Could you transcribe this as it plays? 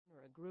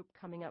group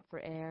coming up for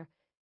air,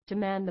 to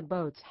man the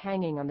boats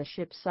hanging on the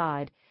ship's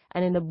side,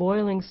 and in the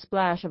boiling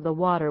splash of the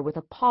water with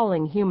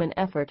appalling human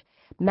effort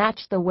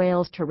match the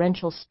whale's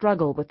torrential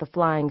struggle with the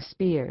flying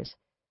spears.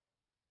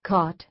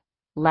 Caught,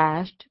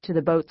 lashed to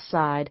the boat's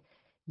side,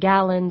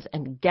 gallons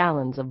and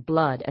gallons of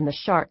blood, and the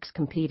sharks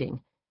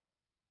competing.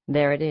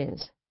 There it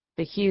is,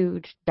 the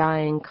huge,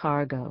 dying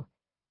cargo,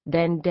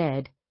 then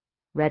dead,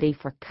 ready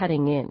for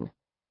cutting in.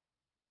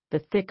 The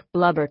thick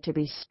blubber to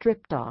be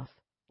stripped off,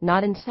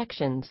 not in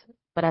sections,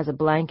 but as a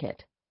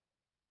blanket.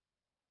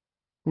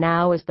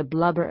 Now as the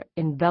blubber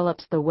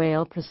envelops the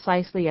whale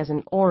precisely as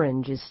an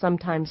orange is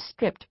sometimes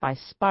stripped by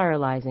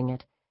spiralizing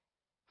it,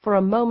 for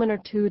a moment or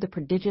two the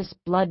prodigious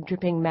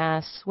blood-dripping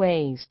mass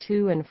sways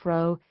to and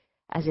fro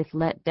as if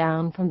let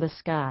down from the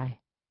sky.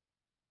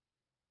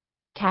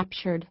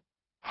 Captured,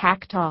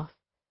 hacked off,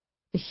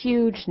 the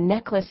huge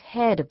necklace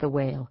head of the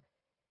whale,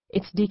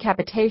 its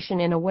decapitation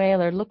in a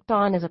whaler looked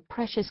on as a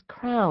precious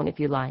crown, if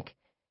you like,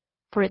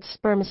 for its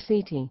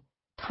spermaceti,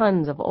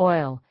 tons of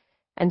oil,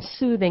 and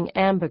soothing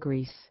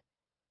ambergris,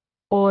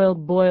 oil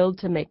boiled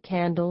to make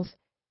candles,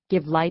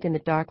 give light in the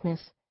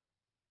darkness,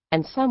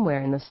 and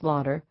somewhere in the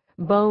slaughter,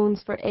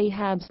 bones for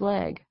Ahab's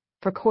leg,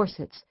 for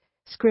corsets,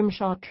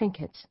 scrimshaw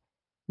trinkets,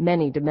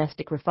 many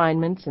domestic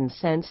refinements and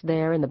scents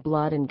there in the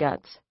blood and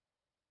guts.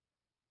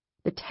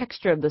 The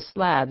texture of the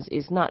slabs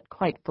is not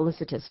quite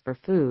felicitous for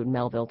food,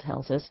 Melville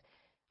tells us,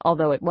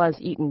 although it was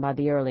eaten by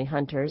the early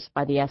hunters,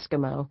 by the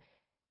Eskimo,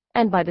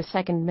 and by the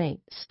second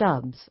mate,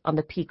 Stubbs, on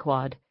the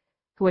Pequod,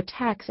 who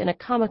attacks in a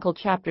comical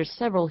chapter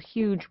several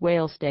huge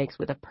whale steaks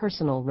with a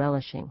personal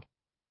relishing.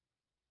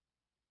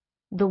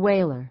 The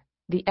whaler,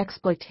 the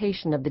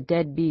exploitation of the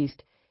dead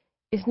beast,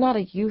 is not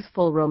a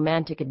youthful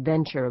romantic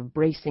adventure of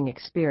bracing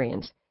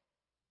experience.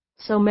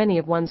 So many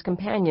of one's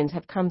companions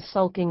have come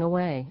sulking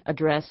away,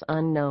 address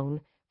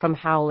unknown, from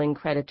howling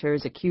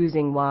creditors,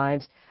 accusing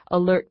wives,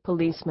 alert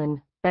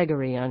policemen,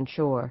 beggary on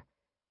shore.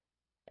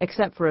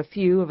 Except for a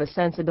few of a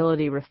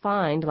sensibility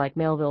refined like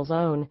Melville's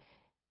own,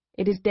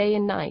 it is day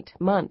and night,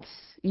 months,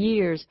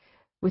 years,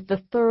 with the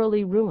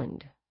thoroughly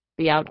ruined,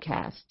 the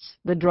outcasts,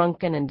 the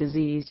drunken and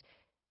diseased,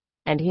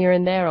 and here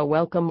and there a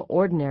welcome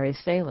ordinary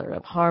sailor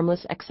of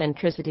harmless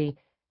eccentricity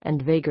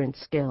and vagrant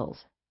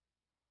skills.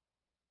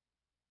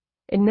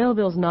 In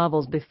Melville's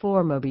novels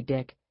before Moby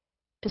Dick,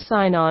 to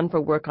sign on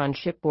for work on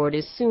shipboard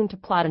is soon to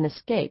plot an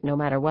escape, no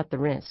matter what the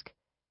risk.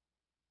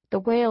 The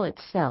whale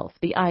itself,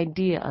 the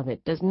idea of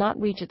it, does not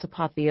reach its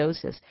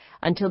apotheosis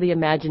until the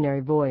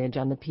imaginary voyage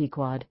on the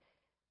Pequod,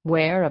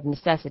 where, of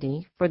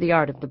necessity, for the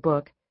art of the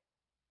book,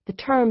 the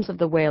terms of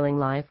the whaling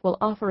life will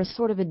offer a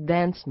sort of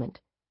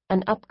advancement,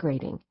 an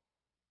upgrading,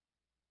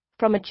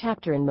 from a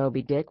chapter in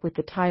Moby Dick with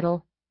the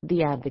title,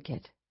 The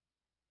Advocate.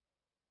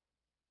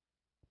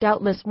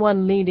 Doubtless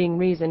one leading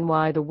reason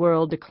why the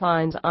world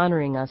declines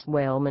honoring us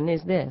whalemen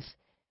is this.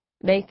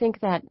 They think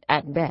that,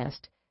 at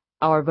best,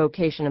 our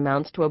vocation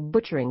amounts to a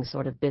butchering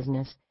sort of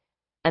business,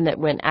 and that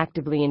when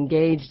actively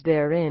engaged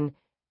therein,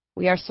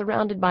 we are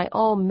surrounded by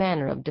all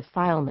manner of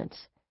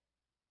defilements.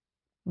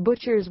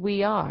 Butchers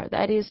we are,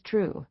 that is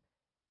true.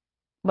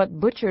 But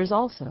butchers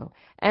also,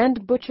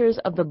 and butchers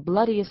of the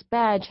bloodiest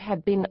badge,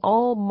 have been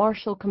all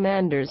martial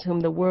commanders whom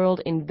the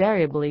world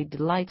invariably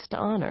delights to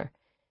honor.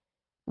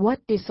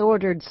 What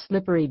disordered,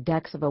 slippery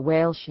decks of a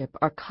whale ship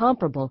are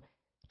comparable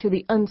to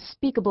the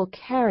unspeakable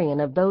carrion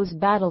of those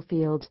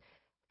battlefields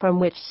from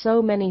which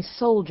so many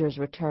soldiers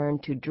return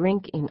to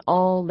drink in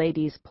all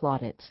ladies'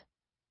 plaudits?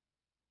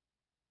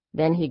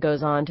 Then he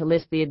goes on to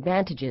list the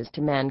advantages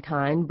to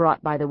mankind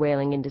brought by the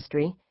whaling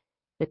industry,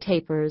 the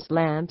tapers,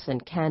 lamps,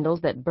 and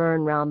candles that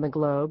burn round the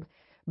globe,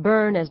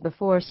 burn as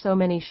before so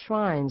many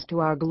shrines to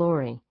our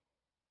glory,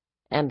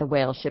 and the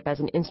whale ship as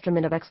an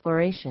instrument of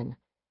exploration.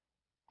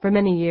 For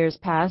many years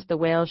past, the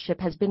whale ship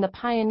has been the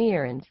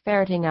pioneer in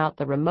ferreting out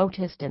the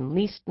remotest and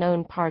least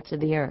known parts of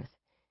the earth.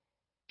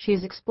 She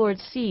has explored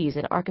seas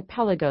and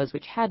archipelagos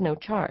which had no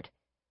chart,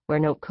 where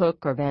no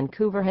Cook or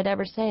Vancouver had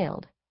ever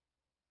sailed.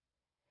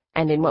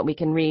 And in what we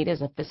can read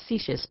as a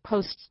facetious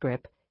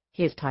postscript,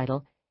 his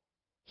title,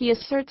 he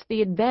asserts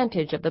the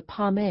advantage of the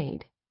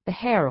pomade, the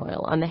hair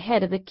oil, on the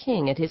head of the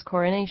king at his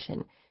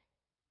coronation,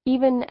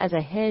 even as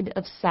a head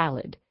of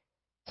salad.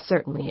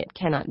 Certainly it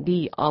cannot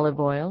be olive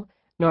oil,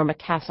 nor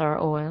macassar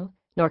oil,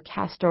 nor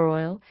castor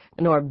oil,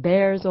 nor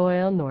bear's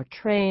oil, nor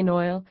train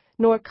oil,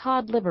 nor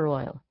cod liver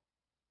oil.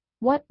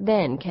 What,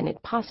 then, can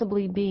it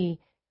possibly be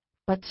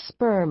but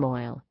sperm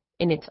oil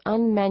in its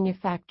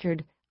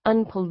unmanufactured,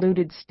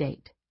 unpolluted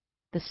state,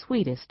 the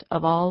sweetest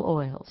of all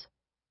oils?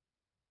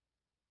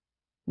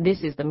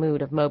 This is the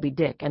mood of Moby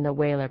Dick and the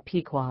whaler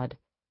Pequod,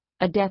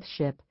 a death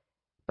ship,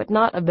 but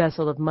not a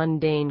vessel of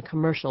mundane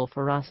commercial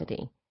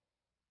ferocity.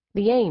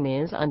 The aim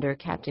is, under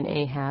Captain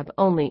Ahab,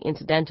 only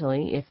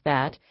incidentally, if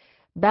that,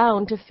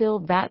 bound to fill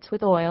vats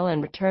with oil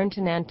and return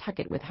to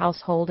Nantucket with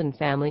household and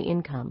family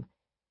income.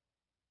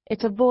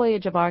 It's a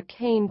voyage of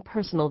arcane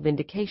personal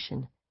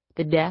vindication,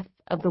 the death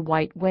of the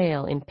white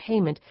whale in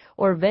payment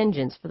or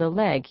vengeance for the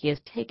leg he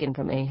has taken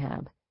from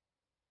Ahab.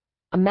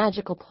 A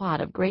magical plot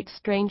of great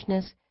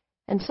strangeness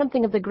and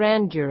something of the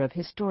grandeur of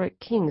historic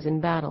kings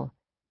in battle.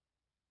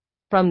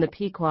 From the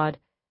Pequod,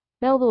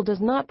 Melville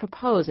does not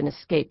propose an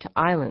escape to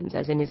islands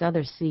as in his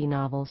other sea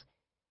novels.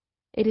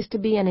 It is to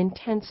be an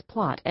intense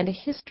plot and a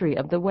history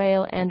of the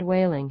whale and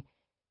whaling,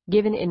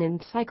 given in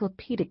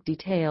encyclopedic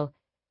detail,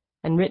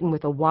 and written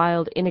with a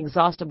wild,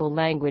 inexhaustible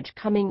language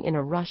coming in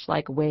a rush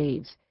like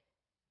waves,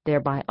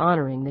 thereby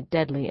honoring the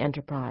deadly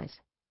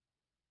enterprise.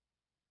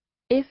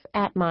 If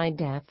at my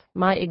death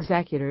my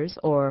executors,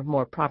 or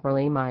more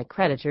properly my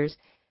creditors,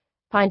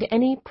 find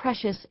any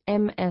precious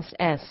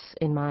MSS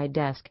in my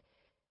desk,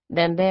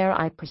 then there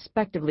I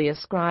prospectively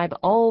ascribe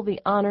all the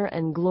honor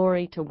and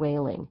glory to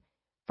whaling,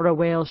 for a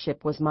whale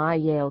ship was my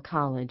Yale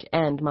College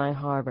and my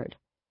Harvard.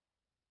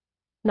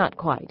 Not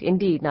quite,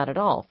 indeed not at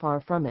all,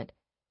 far from it.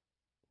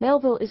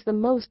 Melville is the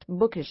most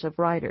bookish of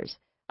writers,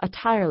 a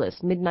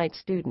tireless midnight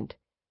student.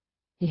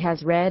 He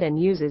has read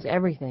and uses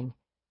everything: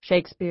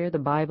 Shakespeare, the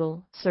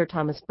Bible, Sir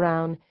Thomas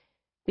Browne,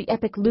 the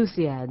epic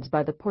Lusiads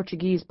by the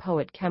Portuguese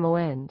poet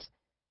Camoens,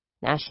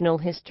 national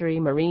history,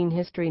 marine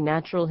history,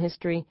 natural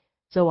history,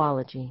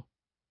 zoology.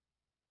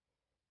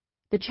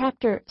 The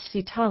chapter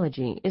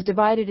Cetology is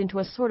divided into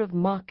a sort of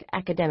mock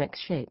academic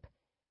shape: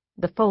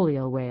 the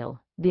folio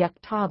whale, the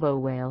octavo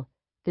whale,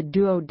 the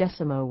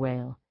duodecimo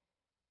whale.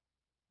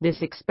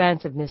 This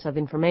expansiveness of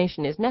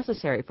information is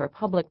necessary for a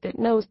public that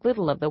knows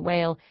little of the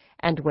whale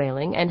and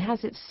whaling and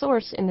has its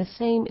source in the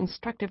same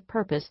instructive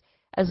purpose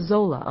as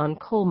Zola on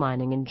coal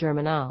mining in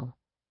Germinal.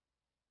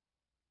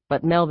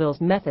 But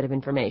Melville's method of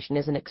information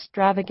is an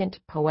extravagant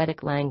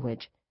poetic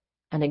language,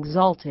 an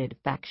exalted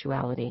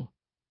factuality.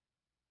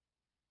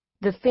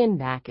 The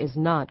finback is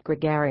not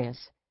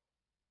gregarious.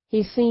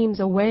 He seems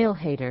a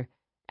whale-hater,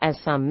 as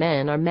some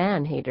men are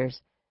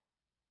man-haters.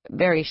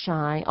 Very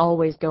shy,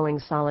 always going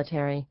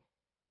solitary.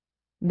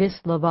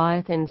 This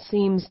Leviathan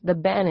seems the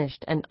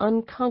banished and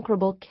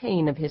unconquerable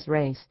Cain of his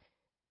race,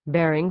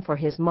 bearing for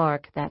his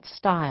mark that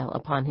style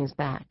upon his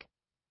back.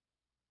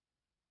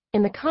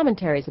 In the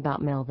commentaries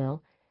about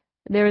Melville,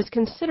 there is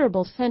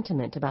considerable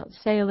sentiment about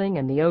sailing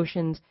and the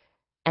oceans,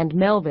 and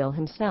Melville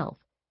himself,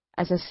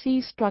 as a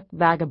sea-struck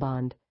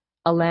vagabond,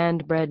 a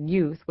land-bred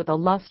youth with a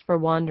lust for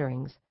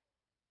wanderings.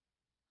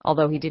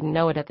 Although he didn't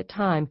know it at the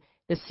time,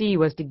 the sea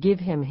was to give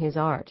him his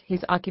art,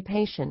 his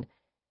occupation,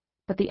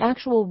 but the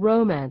actual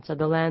romance of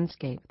the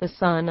landscape, the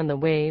sun and the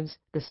waves,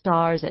 the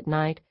stars at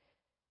night,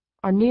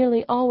 are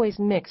nearly always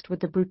mixed with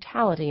the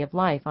brutality of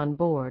life on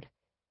board.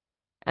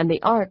 And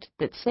the art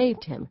that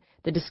saved him,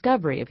 the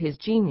discovery of his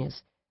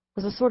genius,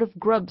 was a sort of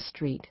Grub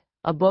Street,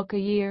 a book a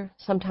year,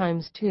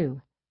 sometimes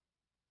two.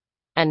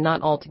 And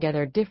not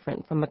altogether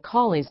different from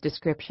Macaulay's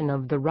description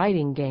of the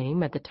writing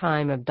game at the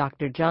time of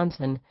Dr.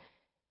 Johnson.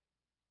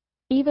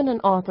 Even an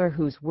author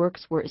whose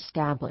works were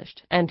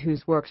established and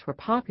whose works were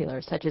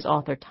popular, such as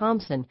Arthur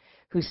Thomson,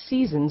 whose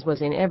Seasons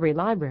was in every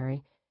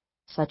library,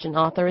 such an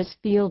author as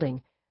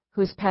Fielding,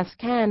 whose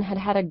Pasquin had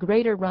had a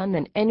greater run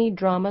than any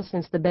drama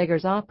since The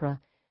Beggar's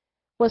Opera,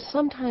 was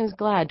sometimes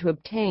glad to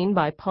obtain,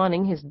 by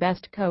pawning his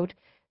best coat,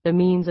 the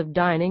means of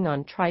dining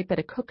on tripe at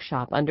a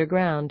cook-shop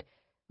underground,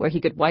 where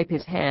he could wipe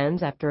his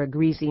hands after a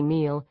greasy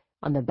meal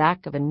on the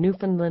back of a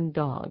Newfoundland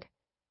dog.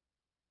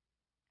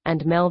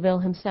 And Melville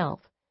himself,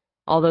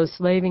 although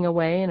slaving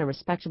away in a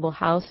respectable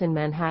house in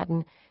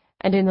Manhattan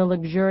and in the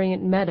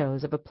luxuriant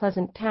meadows of a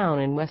pleasant town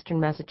in western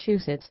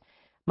Massachusetts,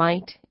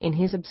 might, in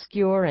his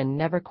obscure and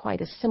never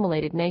quite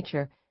assimilated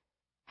nature,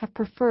 have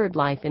preferred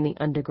life in the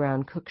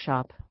underground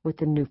cook-shop with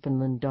the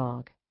Newfoundland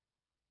dog.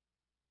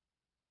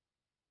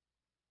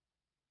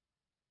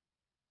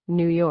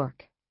 New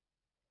York.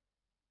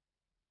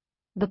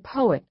 The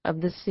poet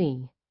of the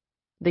sea,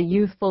 the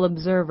youthful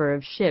observer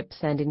of ships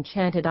and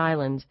enchanted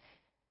islands,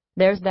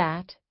 there's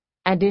that,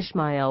 and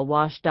Ishmael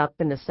washed up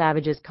in the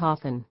savage's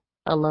coffin,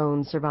 a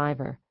lone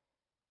survivor.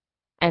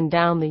 And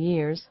down the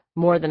years,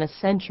 more than a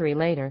century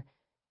later,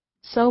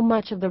 so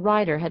much of the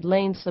writer had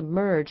lain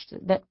submerged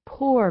that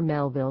poor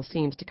Melville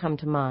seems to come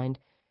to mind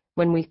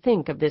when we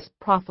think of this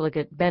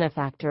profligate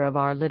benefactor of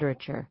our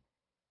literature.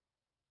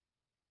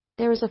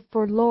 There is a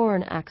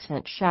forlorn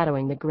accent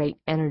shadowing the great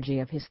energy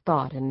of his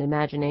thought and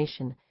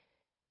imagination.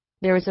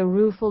 There is a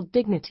rueful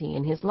dignity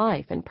in his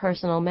life and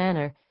personal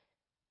manner,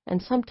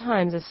 and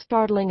sometimes a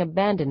startling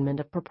abandonment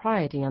of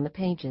propriety on the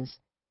pages.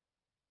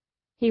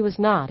 He was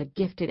not a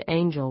gifted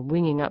angel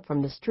winging up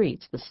from the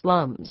streets, the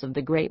slums of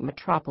the great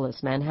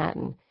metropolis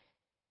Manhattan.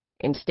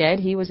 Instead,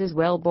 he was as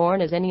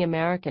well-born as any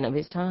American of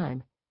his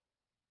time.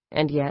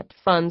 And yet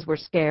funds were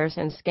scarce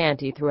and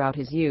scanty throughout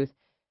his youth,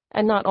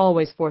 and not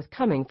always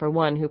forthcoming for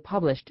one who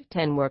published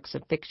 10 works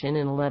of fiction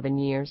in 11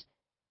 years,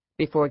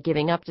 before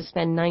giving up to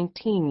spend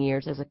 19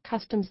 years as a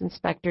customs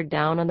inspector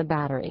down on the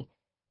Battery,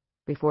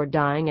 before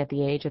dying at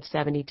the age of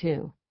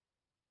 72.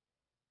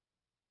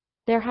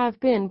 There have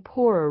been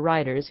poorer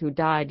writers who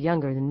died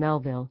younger than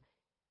Melville.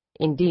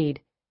 Indeed,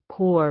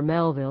 poor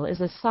Melville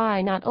is a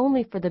sigh not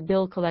only for the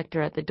bill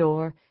collector at the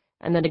door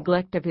and the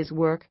neglect of his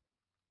work,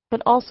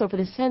 but also for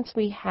the sense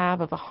we have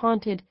of a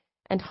haunted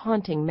and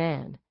haunting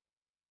man.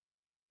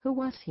 Who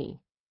was he?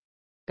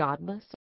 Godless?